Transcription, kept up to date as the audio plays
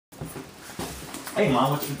Hey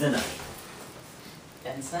Mom, what's for dinner?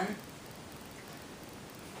 Vincent?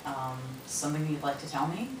 Something you'd like to tell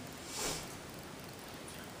me?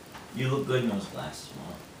 You look good in those glasses,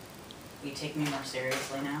 Mom. You take me more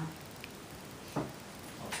seriously now? I'll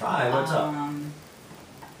try. What's up?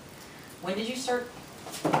 When did you start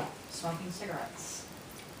smoking cigarettes?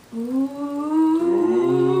 Ooh.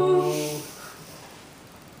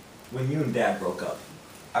 When you and Dad broke up,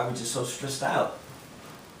 I was just so stressed out.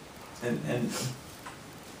 And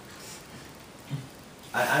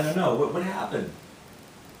I don't know, what happened?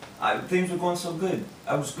 Things were going so good.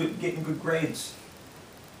 I was getting good grades.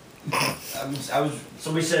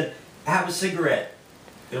 Somebody said, have a cigarette.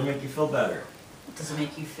 It'll make you feel better. Does it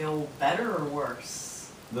make you feel better or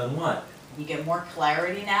worse? Then what? You get more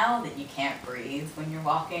clarity now that you can't breathe when you're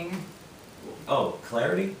walking? Oh,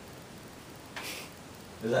 clarity?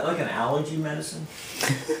 Is that like an allergy medicine?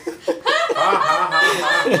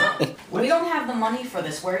 We don't have the money for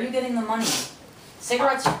this. Where are you getting the money?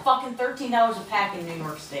 Cigarettes are fucking $13 a pack in New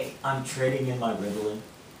York State. I'm trading in my Ritalin.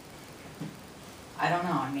 I don't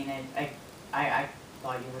know. I mean, I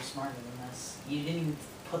thought you were smarter than this. You didn't even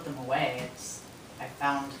put them away. I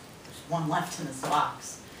found there's one left in this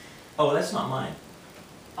box. Oh, that's not mine.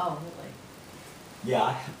 Oh, really? Yeah,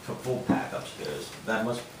 I have a full pack upstairs. That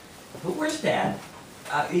must... Where's Dad?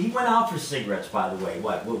 He went out for cigarettes, by the way.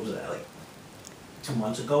 What was that, like 2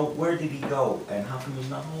 months ago? Where did he go? And how come he's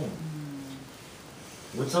not home?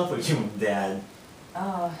 What's up with you and Dad?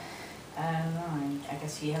 I don't know. I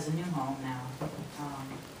guess he has a new home now.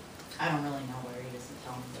 I don't really know where he doesn't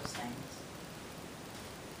tell me those things.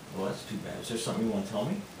 Well, that's too bad. Is there something you want to tell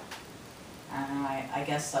me? I don't know. I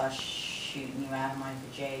guess shooting you out of my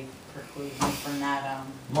vajay precludes me from that,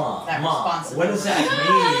 Mom, that Mom, responsibility. what does that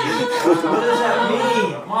mean? What does that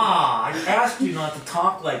mean? Mom, I asked you not to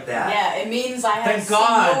talk like that. Yeah, it means I have Thank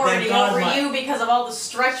God, seniority thank God over my- you because of all the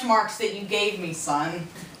stretch marks that you gave me, son.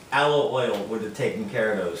 Aloe oil would have taken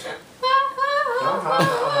care of those.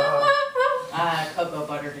 Cocoa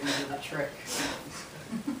butter didn't do the trick.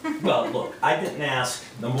 Well, look, I didn't ask,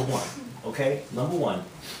 number one, okay? Number one,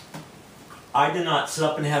 I did not sit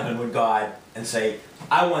up in heaven with God and say,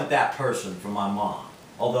 I want that person for my mom.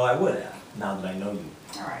 Although I would have, now that I know you.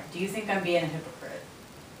 Alright, do you think I'm being a hypocrite?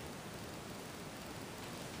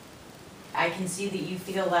 I can see that you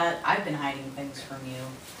feel that I've been hiding things from you.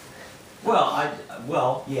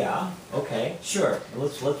 Well, yeah, okay, sure.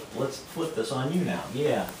 Let's flip this on you now.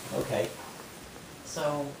 Yeah, okay.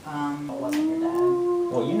 So, it wasn't your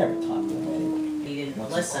dad. Well, you never talked to him. He didn't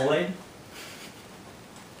Want listen. some Kool-Aid?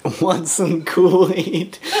 Want some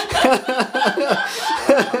Kool-Aid?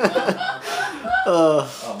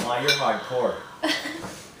 Oh, Ma, you're hardcore.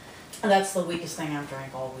 That's the weakest thing I've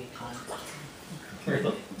drank all week, hon.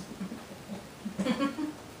 Really?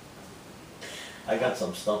 I got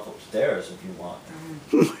some stuff upstairs if you want.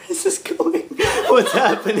 Where is this going? What's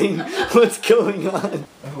happening? What's going on?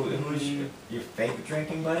 Who's your favorite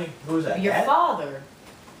drinking buddy? Who's that? Your Dad? father.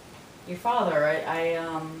 Your father,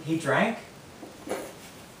 He drank?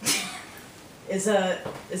 Is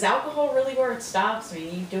alcohol really where it stops? I mean,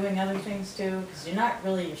 are you doing other things too? Because you're not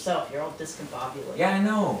really yourself, you're all discombobulated. Yeah, I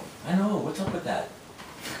know. What's up with that?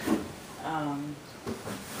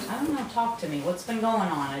 I don't know, talk to me. What's been going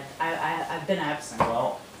on? I've been absent.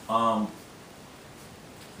 Well,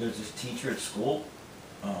 there's this teacher at school.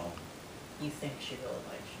 You think she really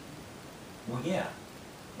likes you? Well, yeah.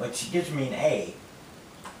 Like, she gives me an A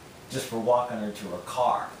just for walking her to her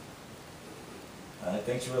car. And I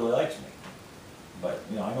think she really likes me. But,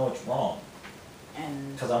 you know, I know it's wrong.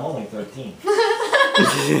 And Because I'm only 13.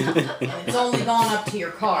 it's only gone up to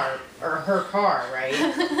your car, or her car, right?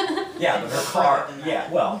 Yeah, but her It's car, further than yeah,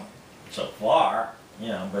 that. well, so far, you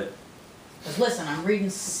know, but 'Cause listen, I'm reading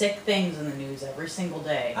sick things in the news every single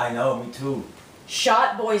day. I know, me too.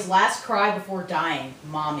 Shot boy's last cry before dying,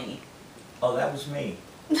 mommy. Oh, that was me.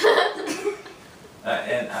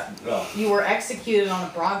 Well, You were executed on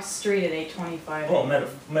a Bronx street at 8:25. well,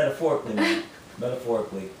 metaphorically, man.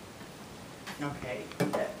 Metaphorically. Okay,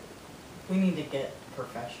 we need to get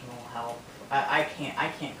professional help. I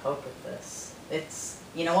can't cope with this.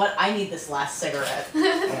 You know what? I need this last cigarette.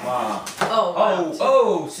 Wow. Oh, wow.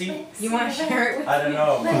 Oh, see? You want to share it with me? I don't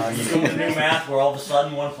know. You do the new math where all of a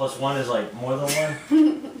sudden 1 + 1 is like more than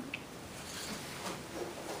 1?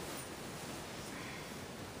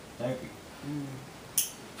 Thank you.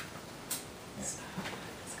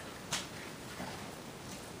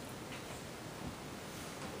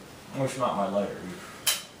 Oh, it's not my lighter.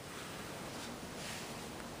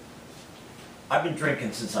 I've been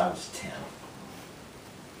drinking since I was 10.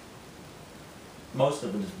 Most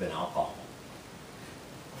of it has been alcohol.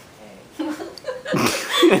 Okay.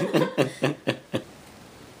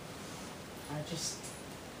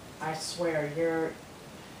 I swear,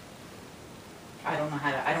 I don't know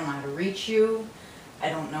how to reach you. I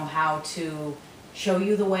don't know how to show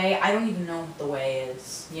you the way. I don't even know what the way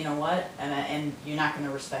is. You know what? And you're not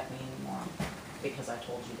gonna respect me anymore because I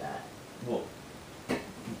told you that. Well,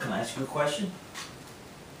 can I ask you a question?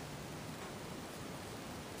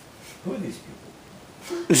 Who are these people?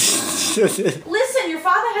 Listen, your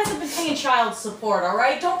father hasn't been paying child support, all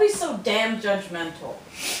right? Don't be so damn judgmental.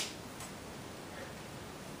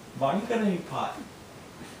 Mom, you got any pot?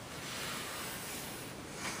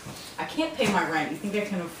 I can't pay my rent. You think I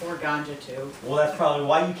can afford ganja too? Well, that's probably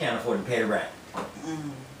why you can't afford to pay the rent.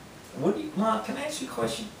 Mm. What do you, Mom, can I ask you a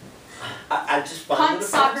question? I just find Cunt it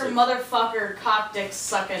sucker, offensive. motherfucker, cock dick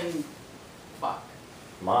sucking fuck.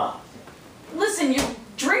 Mom. Listen, you're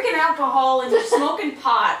drinking alcohol and you're smoking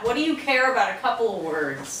pot. What do you care about a couple of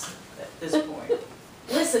words at this point?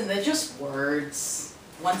 Listen, they're just words.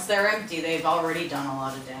 Once they're empty, they've already done a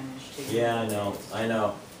lot of damage to you. Yeah, I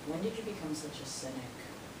know. When did you become such a cynic?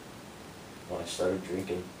 When I started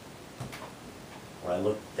drinking, when I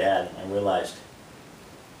looked at Dad and I realized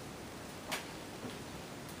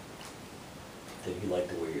that he liked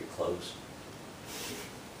to wear your clothes.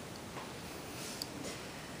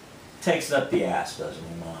 Takes it up the ass, doesn't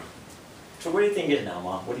he, Mom? So what do you think is now,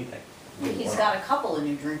 Mom? What do you think? He's got a couple of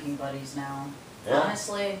new drinking buddies now. Yeah.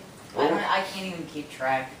 Honestly, I can't even keep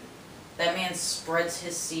track. That man spreads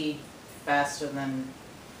his seed faster than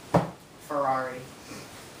Ferrari.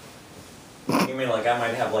 You mean like I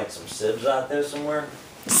might have like some sibs out there somewhere?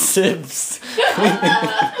 Sibs.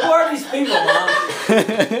 Who are these people, Mom?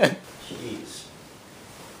 Jeez.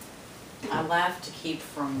 I laugh to keep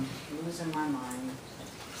from losing my mind.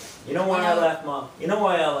 You know why I laugh, Mom? You know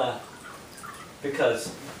why I laugh?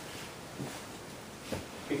 Because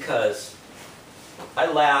I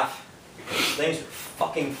laugh because things are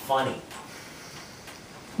fucking funny.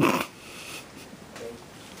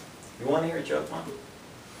 You want to hear a joke, Mom?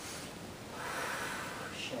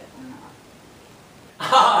 Shit, I'm not.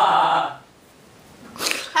 Ha!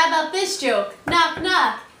 How about this joke? Knock,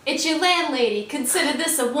 knock. It's your landlady. Consider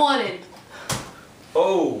this a warning.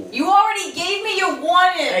 Oh. You already gave me your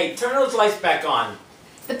warning! Hey, turn those lights back on.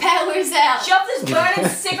 The power's out. Shove this burning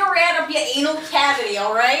cigarette up your anal cavity,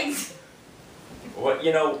 alright? What,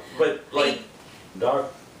 you know, but like,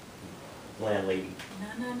 dark landlady.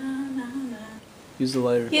 Na, na, na, na, na. Use the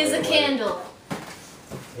lighter. Here's a candle.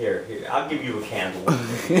 Here, I'll give you a candle.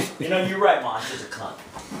 You know, you're right, Mom, she's a cunt.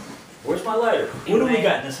 Where's my lighter? What do we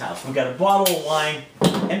got in this house? We got a bottle of wine,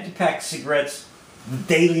 empty pack of cigarettes, the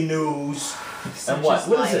Daily News, and what?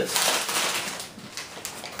 What is this?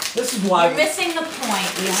 This is why You're missing the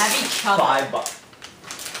point. We have each other. $5.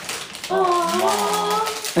 Oh,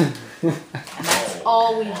 Mom. And that's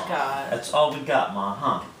all we've got. That's all we got, Mom,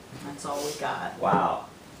 huh? That's all we got. Wow.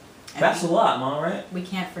 And That's a lot, Mom, right? we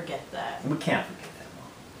can't forget that. We can't forget that,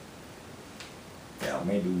 Mom.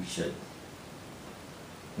 Yeah, maybe we should.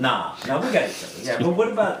 Nah, we got each other. Yeah, but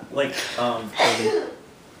what about, like,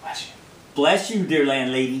 Bless you, dear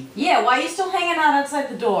landlady. Yeah, why are you still hanging out outside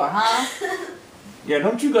the door, huh? Yeah,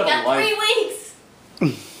 don't you got a Got life? 3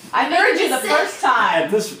 weeks. I heard you the first time.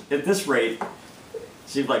 At this rate,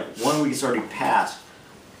 seems like 1 week has already passed.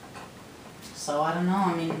 So I don't know.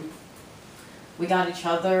 I mean, we got each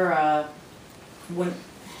other.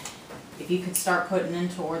 If you could start putting in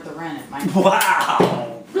toward the rent, it might.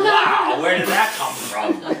 Wow! Wow! Where did that come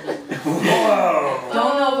from? Whoa!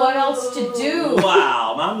 Don't know what else to do.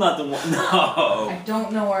 Wow! I'm not the one. No. I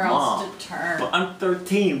don't know where else Mom. to turn. Well, I'm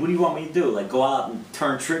 13. What do you want me to do? Like go out and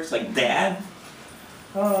turn tricks like Dad?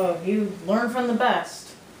 Oh, you learn from the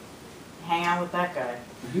best. Hang out with that guy.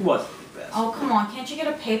 He wasn't the best. Oh, come on. Can't you get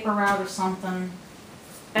a paper route or something?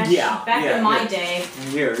 Back Yeah, in my yeah. day.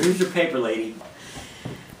 Here's your paper, lady.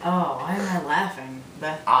 Oh, why am I laughing?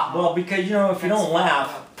 Well, because you know, if you That's don't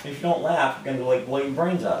laugh, you're gonna like blow your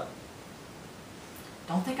brains out.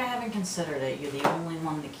 Don't think I haven't considered it. You're the only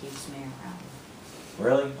one that keeps me around.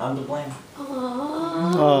 Really? I'm to blame.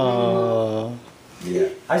 Aww. Yeah.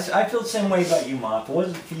 I feel the same way about you, Mom. If it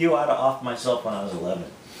wasn't for you, I'd have offed myself when I was 11.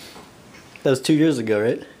 That was 2 years ago,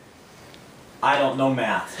 right? I don't know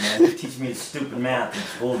math, man. They teach me stupid math in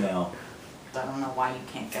school now. I don't know why you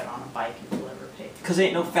can't get on a bike and deliver paper. Cause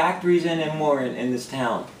ain't no factories anymore in this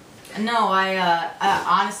town. No, I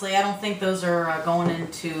honestly, I don't think those are going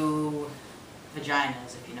into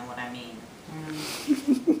vaginas, if you know what I mean.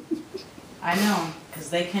 I know, because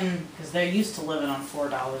they're used to living on $4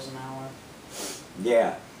 an hour.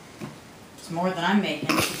 Yeah. It's more than I'm making.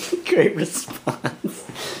 Great response.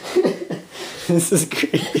 This is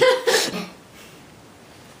great.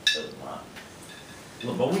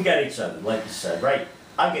 but we got each other, like you said, right?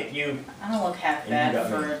 I get you. I don't look half And bad you got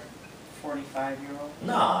for me. a 45-year-old.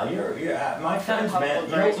 Nah, you're my friends, couple man. of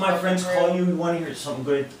You know days what my working friends through. call you? You want to hear something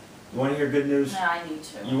good? You want to hear good news? Nah, I need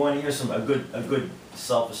to. You want to hear a good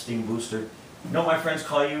self-esteem booster? You know what my friends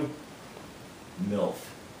call you? MILF.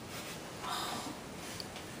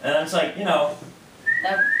 And it's like, you know,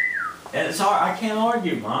 That, and it's hard. I can't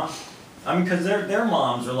argue, Mom. I mean, because their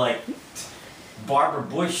moms are like Barbara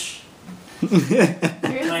Bush, Here's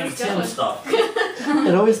Tiny this Tim going. stuff.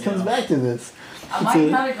 It always comes back to this. I might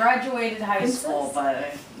not have graduated high school, but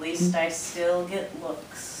at least I still get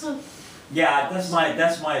looks. Yeah, that's my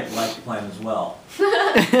life plan as well.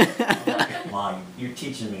 Mom, you're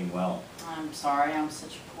teaching me well. I'm sorry, I'm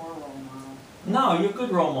such a poor role model. No, you're a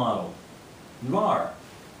good role model. You are.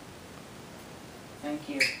 Thank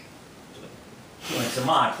you. Like, so,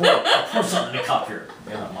 Mom, pour something in the cup here.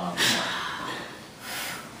 Yeah, Mom, come on.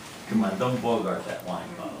 Come on, don't bogart that wine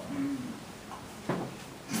bottle.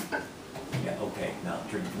 Yeah, okay, now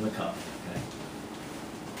drink from the cup, okay?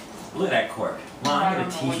 Look at that cork. Mom, I I don't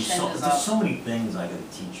gotta know teach you which end is there's up. so many things I gotta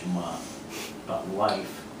teach you, Mom. About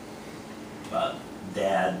life, about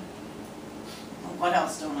Dad, What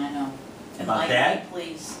else don't I know? About Enlighten Dad? me,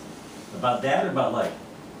 please. about Dad or about life?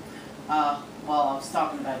 Well, I was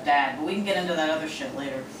talking about Dad, but we can get into that other shit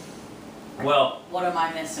later. Well, What am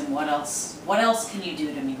I missing? What else? What else can you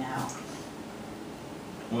do to me now?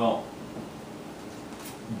 well,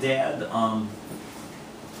 Dad,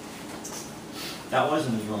 that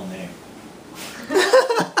wasn't his real name.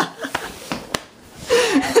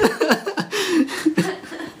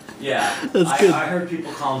 Yeah, That's good. I heard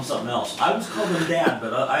people call him something else. I was called him Dad,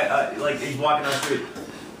 but I like he's walking down the street.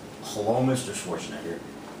 Hello, Mr. Schwarzenegger.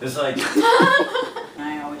 It's like,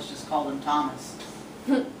 I always just called him Thomas.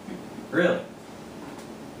 really?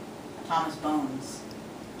 Thomas Bones.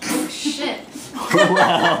 Oh shit.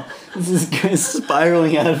 Wow, this is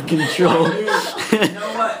spiraling out of control. You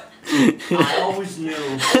know what? I always knew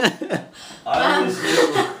that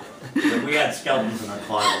we had skeletons in our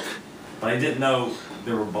closet, but I didn't know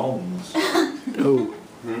there were bones. Oh,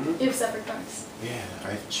 Hmm? You have separate trunks. Yeah,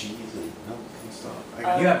 I have cheese and no, can stop. I Oh.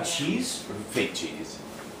 got You have cheese? fake cheese,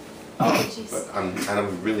 Oh, jeez. but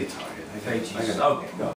I'm really tired. I Fake got, cheese. I got, Okay, go.